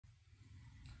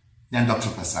ഞാൻ ഡോക്ടർ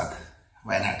പ്രസാദ്,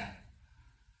 വയനാട്.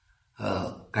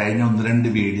 കഴിഞ്ഞ 1-2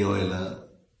 വീഡിയോയിൽ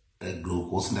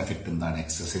ഗ്ലൂക്കോസിന്റെ എഫക്റ്റ് എന്താണ്,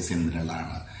 എക്സസൈസ്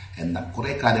എന്തിനുള്ളതാണ് എന്ന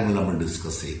കുറെ കാര്യങ്ങൾ നമ്മൾ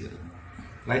ഡിസ്കസ് ചെയ്തിരുന്നു.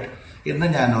 റൈറ്റ്. ഇന്ന്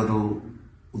ഞാനൊരു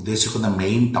ഉദ്ദേശിക്കുന്ന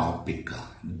മെയിൻ ടോപ്പിക്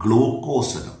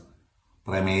ഗ്ലൂക്കോസിന്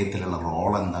പ്രമേയത്തിലുള്ള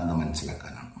റോൾ എന്താണെന്ന്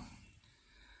മനസ്സിലാക്കാനാണ്.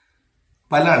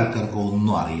 പല ആൾക്കാർക്കും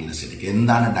ഒന്നും അറിയില്ല. ശരിക്കും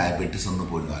എന്താണ് ഡയബറ്റീസ് എന്ന്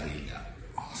പോലും അറിയില്ല.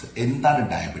 എന്താണ്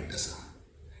ഡയബറ്റീസ്?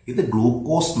 ഇത്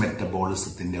ഗ്ലൂക്കോസ്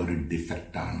മെറ്റബോളിസത്തിന്റെ ഒരു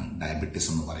ഡിഫക്റ്റാണ് ഡയബറ്റീസ്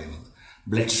എന്ന് പറയുന്നത്.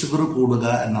 ബ്ലഡ് ഷുഗർ കൂടുക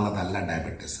എന്നുള്ളതല്ല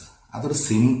ഡയബറ്റീസ്, അതൊരു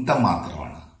സിംറ്റം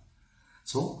മാത്രമാണ്.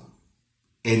 സോ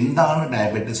എന്താണ്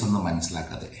ഡയബറ്റീസ് എന്ന്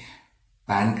മനസ്സിലാക്കാതെ,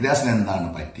 പാൻക്രിയാസിന് എന്താണ്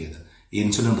പറ്റിയത്,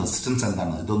 ഇൻസുലിൻ റെസിസ്റ്റൻസ്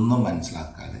എന്താണ്, ഇതൊന്നും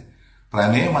മനസ്സിലാക്കാതെ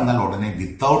പ്രമേയം വന്നാൽ ഉടനെ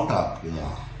വിത്തൗട്ട് ആക്കുക.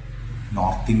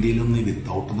 നോർത്ത് ഇന്ത്യയിലൊന്നും ഈ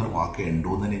വിത്തൗട്ട് എന്നൊരു വാക്ക്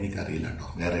ഉണ്ടോ എന്ന് എനിക്കറിയില്ല കേട്ടോ,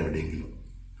 വേറെ എവിടെയെങ്കിലും.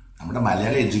 നമ്മുടെ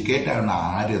മലയാളം എഡ്യൂക്കേറ്റ് ആവുന്ന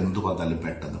ആരും എന്ത് പറഞ്ഞാലും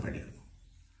പെട്ടെന്ന് പഠിക്കും.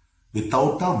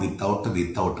 വിത്തൗട്ട്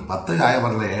 10 ചായ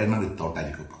പറഞ്ഞ 7 വിത്തൗട്ട്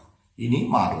ആയിരിക്കും. ഇപ്പൊ ഇനിയും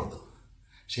മാറുന്നത്.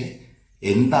 പക്ഷെ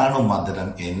എന്താണ് മധുരം,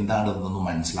 എന്താണെന്നൊന്നും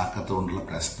മനസ്സിലാക്കാത്തതുകൊണ്ടുള്ള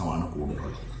പ്രശ്നമാണ്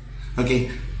കൂടുതലുള്ളത്. ഓക്കെ,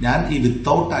 ഞാൻ ഈ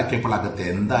വിത്തൗട്ട് ആക്കിയപ്പോൾ അകത്ത്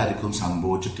എന്തായിരിക്കും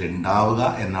സംഭവിച്ചിട്ടുണ്ടാവുക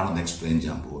എന്നാണ് എക്സ്പ്ലെയിൻ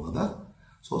ചെയ്യാൻ പോകുന്നത്.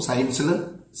 സോ സയൻസിൽ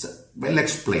വെൽ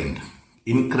എക്സ്പ്ലെയിൻഡ്.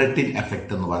 ഇൻക്രെറ്റിൻ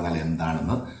എഫക്റ്റ് എന്ന് പറഞ്ഞാൽ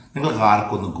എന്താണെന്ന് നിങ്ങൾക്ക്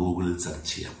ആർക്കൊന്ന് ഗൂഗിളിൽ സെർച്ച്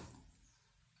ചെയ്യാം.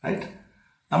 റൈറ്റ്.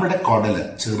 നമ്മുടെ കുടല്,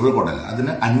 ചെറുകുടല്,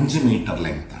 അതിന് 5 മീറ്റർ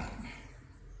ലെങ്ത് ആണ്.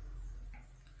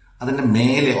 അതിന്റെ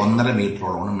മേലെ 1.5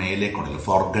 മീറ്ററോളമാണ് മേലെ കുടല്,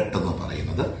 ഫോർഗട്ട് എന്ന്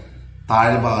പറയുന്നത്.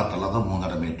 താഴെ ഭാഗത്തുള്ളത്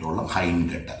 3.5 മീറ്ററോളം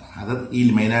ഹൈൻഗട്ട്. അത് ഈ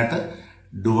മെയിനായിട്ട്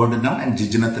ഡുവോഡിനം ആൻഡ്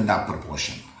ജിജനത്തിന്റെ അപ്പർ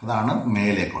പോർഷൻ, അതാണ്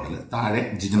മേലെ കുടല്. താഴെ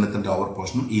ജിജനത്തിന്റെ ഓവർ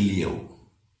പോർഷനും ഇലിയവും,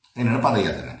 അങ്ങനെയാണ്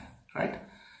പറയുക തന്നെ. റൈറ്റ്.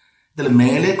 ഇതിൽ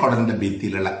മേലെ കുടലിന്റെ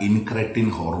ഭിത്തിയിലുള്ള ഇൻക്രെറ്റിൻ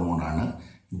ഹോർമോണാണ്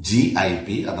GIP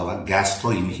അഥവാ ഗാസ്ട്രോ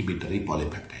ഇൻഹിബിറ്ററി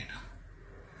പോളിപെപ്റ്റൈഡ്.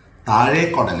 താഴെ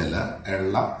കുടലിൽ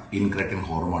ഉള്ള ഇൻക്രെറ്റിൻ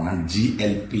ഹോർമോണാണ്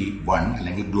GLP-1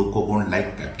 അല്ലെങ്കിൽ ഗ്ലൂക്കോഗോൺ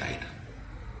ലൈക്ക് പെപ്റ്റൈഡ്.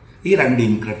 ഈ 2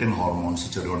 ഇൻക്രെറ്റിൻ ഹോർമോൺസ്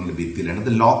ചെറുകുടലിന്റെ ഭിത്തിയിലാണ്.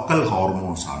 ഇത് ലോക്കൽ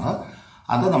ഹോർമോൺസ് ആണ്.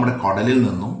 അത് നമ്മുടെ കുടലിൽ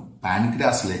നിന്നും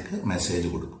പാൻക്രിയാസിലേക്ക് മെസ്സേജ്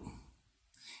കൊടുക്കും.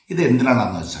 ഇത്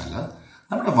എന്തിനാണെന്ന് വെച്ചാൽ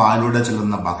നമ്മുടെ വായിലൂടെ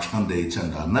ചെല്ലുന്ന ഭക്ഷണം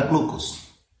ദഹിച്ചുണ്ടാകുന്ന ഗ്ലൂക്കോസ്.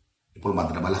 ഇപ്പോൾ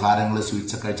മധുരപലഹാരങ്ങൾ,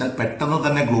 സ്വീറ്റ്സ് ഒക്കെ കഴിച്ചാൽ പെട്ടെന്ന്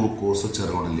തന്നെ ഗ്ലൂക്കോസ്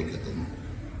ചെറുകുടലിലേക്ക് എത്തുന്നു.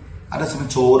 അതേസമയം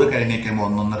ചോറ് കഴിഞ്ഞേക്കുമ്പോൾ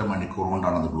 1.5 മണിക്കൂർ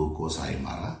കൊണ്ടാണ് അത് ഗ്ലൂക്കോസ് ആയി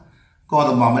മാറുക.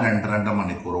 ഗോതമ്പാകുമ്പോൾ 2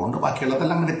 മണിക്കൂർ കൊണ്ട്.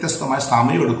 ബാക്കിയുള്ളതെല്ലാം വ്യത്യസ്തമായ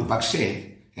സമയം എടുക്കും. പക്ഷേ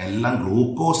എല്ലാം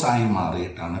ഗ്ലൂക്കോസ് ആയി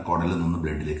മാറിയിട്ടാണ് കുടലിൽ നിന്ന്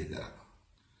ബ്ലഡിലേക്ക് കയറുക.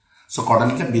 സോ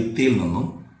കുടലിന്റെ ഭിത്തിയിൽ നിന്നും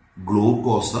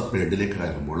ഗ്ലൂക്കോസ് ബ്ലഡിലേക്ക്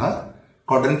കയറുമ്പോൾ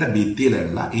കുടലിന്റെ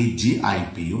ഭിത്തിയിലുള്ള ഈ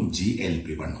GIP-യും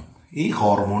GLP-1-ഉം ഈ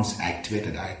ഹോർമോൺസ്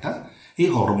ആക്ടിവേറ്റഡ് ആയിട്ട് ഈ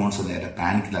ഹോർമോൺസ് നേരെ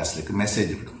പാൻക്രിയാസിലേക്ക്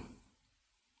മെസ്സേജ് വിടും.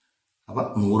 അപ്പൊ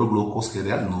 100 ഗ്ലൂക്കോസ്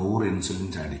കയറിയാൽ 100 ഇൻസുലിൻ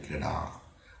ചാടിക്കിട,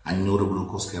 500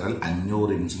 ഗ്ലൂക്കോസ് കയറിയാൽ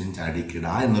 500 ഇൻസുലിൻ ചാടിക്കിട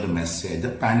എന്നൊരു മെസ്സേജ്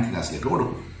പാൻക്രിയാസിലേക്ക്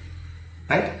കൊടുക്കും.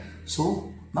 റൈറ്റ്. സോ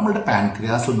നമ്മളുടെ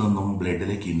പാൻക്രിയാസിൽ നിന്നും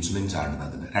ബ്ലഡിലേക്ക് ഇൻസുലിൻ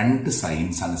ചാടുന്നതിന് 2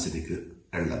 സൈൻസ് ആണ് ശരിക്ക്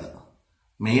ഉള്ളത്.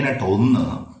 മെയിനായിട്ട് ഒന്ന്,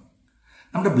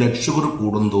 നമ്മുടെ ബ്ലഡ് ഷുഗർ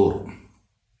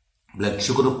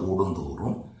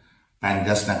കൂടുന്തോറും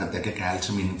പാൻക്രിയാസിനകത്തേക്ക്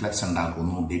കാൽഷ്യം ഇൻഫ്ലക്സ്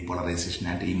ഉണ്ടാക്കുന്നു, depolarisation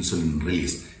and insulin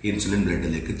release, insulin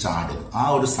ബ്ലഡിലേക്ക് ചാടുന്നു. ആ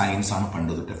ഒരു സയൻസ് ആണ്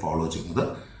പണ്ട് തൊട്ട് ഫോളോ ചെയ്യുന്നത്.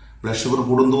 ബ്ലഡ് ഷുഗർ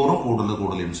കൂടുന്തോറും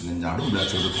കൂടുതൽ ഇൻസുലിൻ ചാടും. ബ്ലഡ്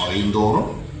ഷുഗർ കുറയുന്തോറും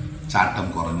ചാട്ടം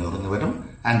കുറഞ്ഞു വരും.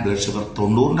 ആൻഡ് ബ്ലഡ് ഷുഗർ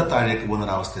 90-ന്റെ താഴേക്ക് പോകുന്ന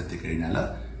ഒരവസ്ഥ എത്തിക്കഴിഞ്ഞാൽ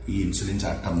ഈ ഇൻസുലിൻ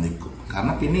ചാട്ടം നിൽക്കും.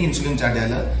 കാരണം പിന്നെ ഇൻസുലിൻ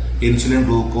ചാടിയാൽ ഇൻസുലിൻ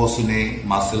ഗ്ലൂക്കോസിനെ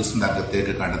മസിൽസിന്റെ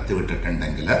അകത്തേക്ക് കടത്തി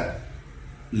വിട്ടിട്ടുണ്ടെങ്കിൽ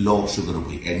ലോ ഷുഗർ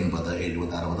പോയി 80,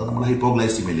 70, 60 നമ്മൾ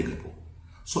ഹൈപ്പോഗ്ലൈസിമിലേക്ക് പോകും.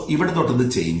 സോ ഇവിടെ തൊട്ട് ഇത്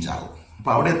ചേഞ്ച് ആകും. അപ്പൊ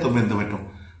അവിടെ എത്തുമ്പോൾ എന്ത് പറ്റും?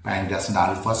 പാൻക്രിയാസിന്റെ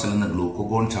ആൽഫ സെല്ലിൽ നിന്ന്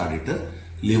ഗ്ലൂക്കോഗോൺ ചാടിയിട്ട്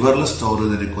ലിവറിൽ സ്റ്റോർ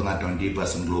ചെയ്തിരിക്കുന്ന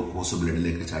 20% ഗ്ലൂക്കോസ്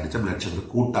ബ്ലഡിലേക്ക് ചാടിച്ച് ബ്ലഡ് ഷുഗർ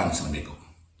കൂട്ടാൻ ശ്രമിക്കും.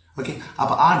 ഓക്കെ,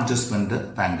 അപ്പൊ ആ അഡ്ജസ്റ്റ്മെന്റ്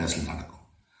പാൻക്രിയാസിൽ നടക്കും.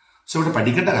 സോ ഇവിടെ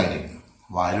പഠിക്കേണ്ട കാര്യം,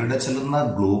 വായിലൂടെ ചെല്ലുന്ന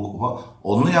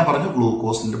ഒന്ന് ഞാൻ പറഞ്ഞു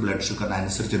ഗ്ലൂക്കോസിന്റെ ബ്ലഡ് ഷുഗറിന്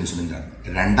അനുസരിച്ച് ഇൻസുലിൻ ചാടും.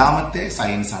 രണ്ടാമത്തെ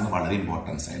സയൻസ് ആണ് വളരെ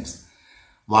ഇമ്പോർട്ടന്റ് സയൻസ്.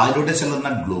 വായിലൂടെ ചെല്ലുന്ന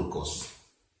ഗ്ലൂക്കോസ്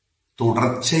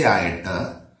തുടർച്ചയായിട്ട്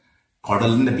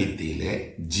കുടലിന്റെ ഭിത്തിയിലെ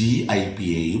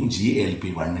GIP-യെയും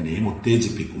GLP-1-നെയും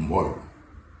ഉത്തേജിപ്പിക്കുമ്പോൾ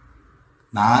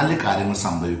 4 കാര്യങ്ങൾ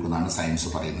സംഭവിക്കുന്നതാണ് സയൻസ്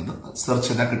പറയുന്നത്. സെർച്ച്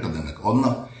ചെയ്താൽ കിട്ടും നിങ്ങൾക്ക്. ഒന്ന്,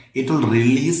 it will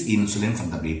release insulin from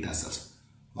the beta cells.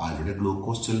 വായിലൂടെ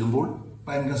ഗ്ലൂക്കോസ് ചെല്ലുമ്പോൾ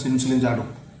പാൻക്രിയാസ് ഇൻസുലിൻ ചാടും.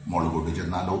 മുളക് പൊടി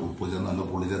ചെന്നാലോ ഉപ്പ് ചെന്നാലോ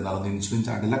പുളി ചെന്നാലോ ഇൻസുലിൻ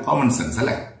ചാടില്ല. കോമൺ സെൻസ്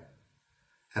അല്ലേ?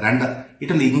 2,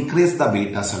 it will increase the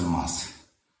beta cell mass.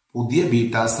 പുതിയ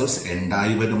ബീറ്റാ സെൽസ്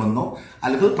ഉണ്ടായി വരുമെന്നോ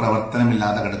അല്ലെങ്കിൽ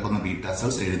പ്രവർത്തനമില്ലാതെ കിടക്കുന്ന ബീറ്റാ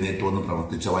സെൽസ് എഴുന്നേറ്റ് വന്ന്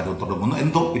പ്രവർത്തിച്ചോ വരവ് തുടങ്ങുന്നു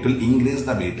എന്തോ, it will increase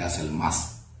the beta cell mass.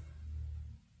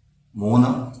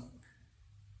 3,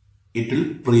 it will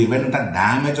prevent the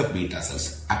damage of beta cells,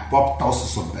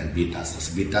 apoptosis of beta cells.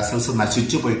 Beta cells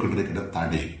നശിച്ചു പോയിക്കൊണ്ടിരിക്കുന്നത്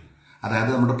തടയും.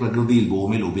 അതായത് നമ്മുടെ പ്രകൃതിയിൽ,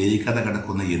 ഭൂമിയിൽ ഉപയോഗിക്കാതെ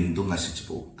കിടക്കുന്ന എന്തും നശിച്ചു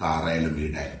പോകും. കാറായാലും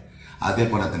വീടായാലും.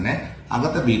 അതേപോലെ തന്നെ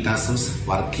അകത്തെ ബീറ്റാ സെൽസ്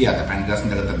വർക്ക് ചെയ്യാതെ,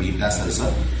 പാൻക്രിയാസിന്റെ അകത്തെ ബീറ്റാ സെൽസ്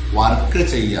വർക്ക്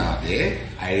ചെയ്യാതെ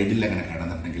ഐഡിൽ അങ്ങനെ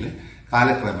കിടന്നിട്ടുണ്ടെങ്കിൽ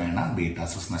കാലക്രമേണ ബീറ്റാ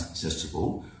സെൽസ് നശിച്ചു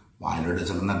പോകും. വായിലൂടെ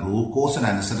ചെല്ലുന്ന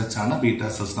ഗ്ലൂക്കോസിനനുസരിച്ചാണ് ബീറ്റാ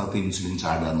സെൽസിനകത്ത് ഇൻസുലിൻ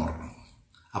ചാടുക എന്ന് പറയുന്നത്.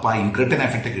 അപ്പൊ ആ ഇൻക്രിറ്റിൻ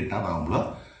എഫക്റ്റ് കിട്ടാതാകുമ്പോൾ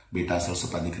ബീറ്റാ സെൽസ്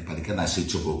പതുക്കെ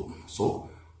നശിച്ചു പോകും. സോ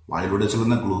വായിലൂടെ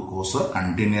ചെല്ലുന്ന ഗ്ലൂക്കോസ്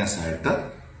കണ്ടിന്യൂസ് ആയിട്ട്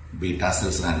beta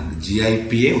സെൽസിന്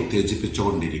GIP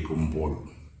ഉത്തേജിപ്പിച്ചുകൊണ്ടിരിക്കുമ്പോൾ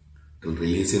it will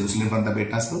release insulin from the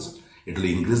beta cells, it will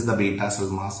increase the beta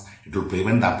cell mass, it will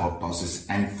prevent the apoptosis,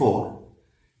 and 4,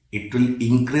 it will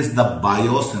increase the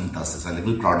biosynthesis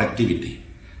അല്ലെങ്കിൽ productivity.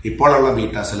 ഇപ്പോഴുള്ള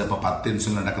beta cell, ഇപ്പൊ 10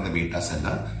 insulin നടക്കുന്ന beta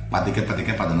cell പതുക്കെ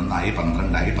 11ആയി,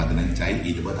 12ആയി, 15ആയി,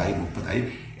 20ആയി, 30ആയി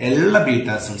എല്ലാ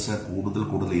beta cells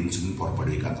കൂടുതൽ insulin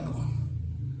പുറപ്പെടുവിക്കാൻ തുടങ്ങും.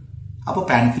 അപ്പൊ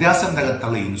പാൻക്രിയാസിന്റെ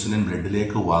അകത്തുള്ള ഇൻസുലിൻ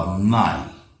ബ്ലഡിലേക്ക് വന്നാൽ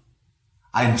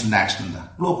ആ ഇൻസുലിൻ ആക്ഷൻ എന്താ?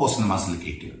 ഗ്ലൂക്കോസിന്റെ മസിൽ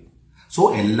കയറ്റി വരും. സോ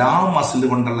എല്ലാ മസിൽ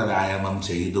കൊണ്ടുള്ള വ്യായാമം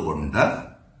ചെയ്തുകൊണ്ട്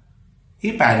ഈ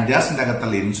പാൻക്രിയാസിന്റെ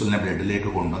അകത്തുള്ള ഇൻസുലിനെ ബ്ലഡിലേക്ക്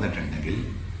കൊണ്ടുവന്നിട്ടുണ്ടെങ്കിൽ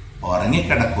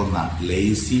ഉറങ്ങിക്കിടക്കുന്ന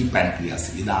ലേസി പാൻക്രിയാസ്,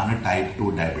 ഇതാണ് ടൈപ്പ് 2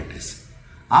 ഡയബറ്റീസ്.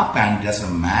 ആ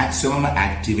പാൻക്രിയാസിനെ മാക്സിമം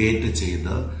ആക്ടിവേറ്റ്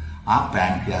ചെയ്ത് ആ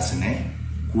പാൻക്രിയാസിനെ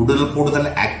കൂടുതൽ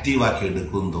ആക്റ്റീവാക്കി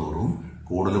എടുക്കും തോറും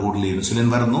കൂടുതൽ ഇൻസുലിൻ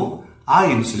വരുന്നു. ആ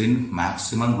ഇൻസുലിൻ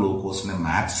മാക്സിമം ഗ്ലൂക്കോസിനെ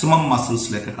മാക്സിമം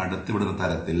മസിൽസിലേക്ക് കടത്തിവിടുന്ന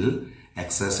തരത്തിൽ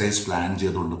എക്സസൈസ് പ്ലാൻ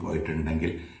ചെയ്തുകൊണ്ട്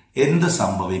പോയിട്ടുണ്ടെങ്കിൽ എന്ത്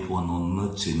സംഭവിക്കുമെന്നൊന്ന്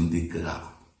ചിന്തിക്കുക.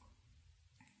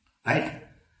 റൈറ്റ്?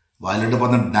 വായിലോട്ട്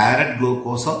പോകുന്ന ഡയറക്റ്റ്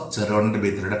ഗ്ലൂക്കോസ് ചെറുവണ്ണിന്റെ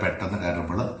ഭിത്തിയുടെ പെട്ടെന്ന്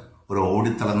കയറുമ്പോൾ ഒരു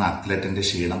ഓടിത്തളർന്ന അത്ലറ്റിന്റെ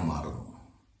ക്ഷീണം മാറുന്നു.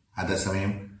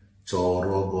 അതേസമയം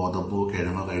ചോറോ ഗോതമ്പോ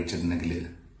കിഴങ്ങോ കഴിച്ചിട്ടുണ്ടെങ്കിൽ,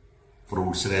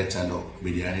 ഫ്രൂട്ട്സ് കഴിച്ചാലോ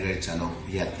ബിരിയാണി കഴിച്ചാലോ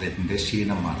ഈ അത്ലറ്റിന്റെ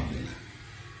ക്ഷീണം മാറുന്നില്ല.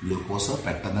 ഗ്ലൂക്കോസ്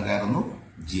പെട്ടെന്ന് കയറുന്നു,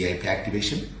 GIP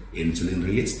ആക്ടിവേഷൻ, ഇൻസുലിൻ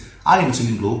റിലീസ്. ആ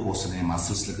ഇൻസുലിൻ ഗ്ലൂക്കോസിനെ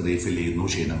മസിൽസിലേക്ക് റീഫിൽ ചെയ്യുന്നു,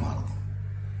 ക്ഷീണം മാറുന്നു.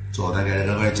 ചോറ്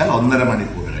കിഴങ്ങ് കഴിച്ചാൽ 1.5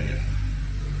 മണിക്കൂർ കഴിയണം,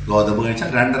 ഗോതമ്പ് കഴിച്ചാൽ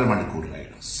 2.5 മണിക്കൂർ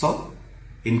കഴിയണം. സോ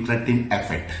ഇൻക്രെറ്റിൻ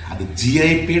എഫക്ട്, അത്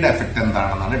GIPയുടെ എഫക്ട്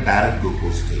എന്താണെന്നാണ് ഡയറക്റ്റ്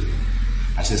ഗ്ലൂക്കോസ് ചെയ്യുന്നത്.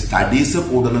 പക്ഷെ സ്റ്റഡീസ്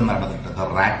കൂടുതലും നടന്നിട്ട്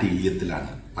റാറ്റ്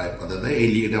ഇല്യത്തിലാണ്. അതായത്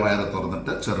എലിയുടെ വയറ്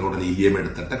തുറന്നിട്ട് ചെറുകുടൽ ഇല്യം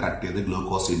എടുത്തിട്ട് കട്ട് ചെയ്ത്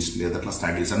ഗ്ലൂക്കോസ് ഇൻസ്റ്റിൽ ചെയ്തിട്ടുള്ള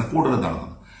സ്റ്റഡീസാണ് കൂടുതൽ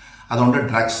നടന്നത്. അതുകൊണ്ട്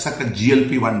ഡ്രഗ്സ് ഒക്കെ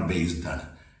GLP-1 ബേസ്ഡ് ആണ്.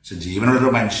 പക്ഷെ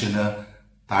ജീവനുള്ളൊരു മനുഷ്യന്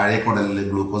താഴെക്കുടലിൽ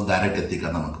ഗ്ലൂക്കോസ് ഡയറക്റ്റ്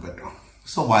എത്തിക്കാൻ നമുക്ക് പറ്റും.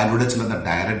 സോ വായിലൂടെ ചെല്ലുന്ന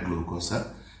ഡയറക്റ്റ് ഗ്ലൂക്കോസ്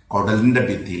കുടലിന്റെ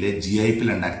ഭിത്തിയിലെ GIP-ൽ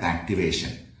ഉണ്ടാക്കുന്ന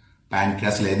ആക്ടിവേഷൻ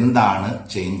പാൻക്രിയാസിൽ എന്താണ്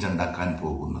ചേഞ്ച് ഉണ്ടാക്കാൻ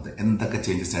പോകുന്നത്, എന്തൊക്കെ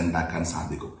ചേഞ്ചസ് ഉണ്ടാക്കാൻ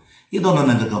സാധിക്കും, ഇതൊന്നും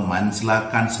നിങ്ങൾക്ക്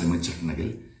മനസ്സിലാക്കാൻ ശ്രമിച്ചിട്ടുണ്ടെങ്കിൽ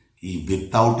ഈ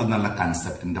വിത്തൗട്ട് എന്നുള്ള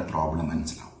കൺസെപ്റ്റിന്റെ പ്രോബ്ലം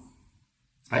മനസ്സിലാവും.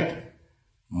 റൈറ്റ്?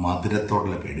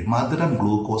 മധുരത്തോടുള്ള പേടി. മധുരം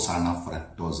ഗ്ലൂക്കോസ് ആണോ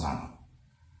ഫ്രക്ടോസ് ആണോ?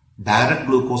 ഡയറക്റ്റ്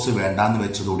ഗ്ലൂക്കോസ് വേണ്ടാന്ന്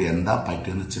വെച്ചതോടെ എന്താ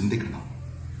പറ്റുമെന്ന് ചിന്തിക്കണം.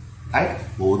 റൈറ്റ്?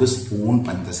 ഒരു സ്പൂൺ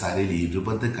പഞ്ചസാരയിൽ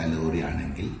 20 കലോറി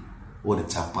ആണെങ്കിൽ ഒരു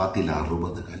ചപ്പാത്തിയിൽ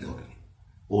 60 കലോറി,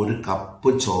 ഒരു കപ്പ്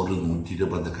ചോറിൽ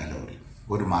 120 കലോറി,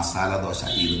 ഒരു മസാല ദോശ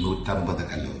 250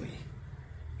 കലോറി.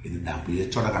 ഇത്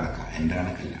WHO കണക്കാ, എന്റെ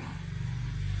കണക്കല്ല.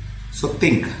 സോ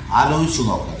തിങ്ക്, ആലോചിച്ചു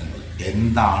നോക്കുക നിങ്ങൾ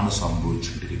എന്താണ്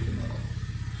സംഭവിച്ചുകൊണ്ടിരിക്കുന്നത്.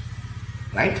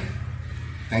 റൈറ്റ്?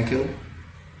 Thank you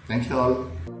all.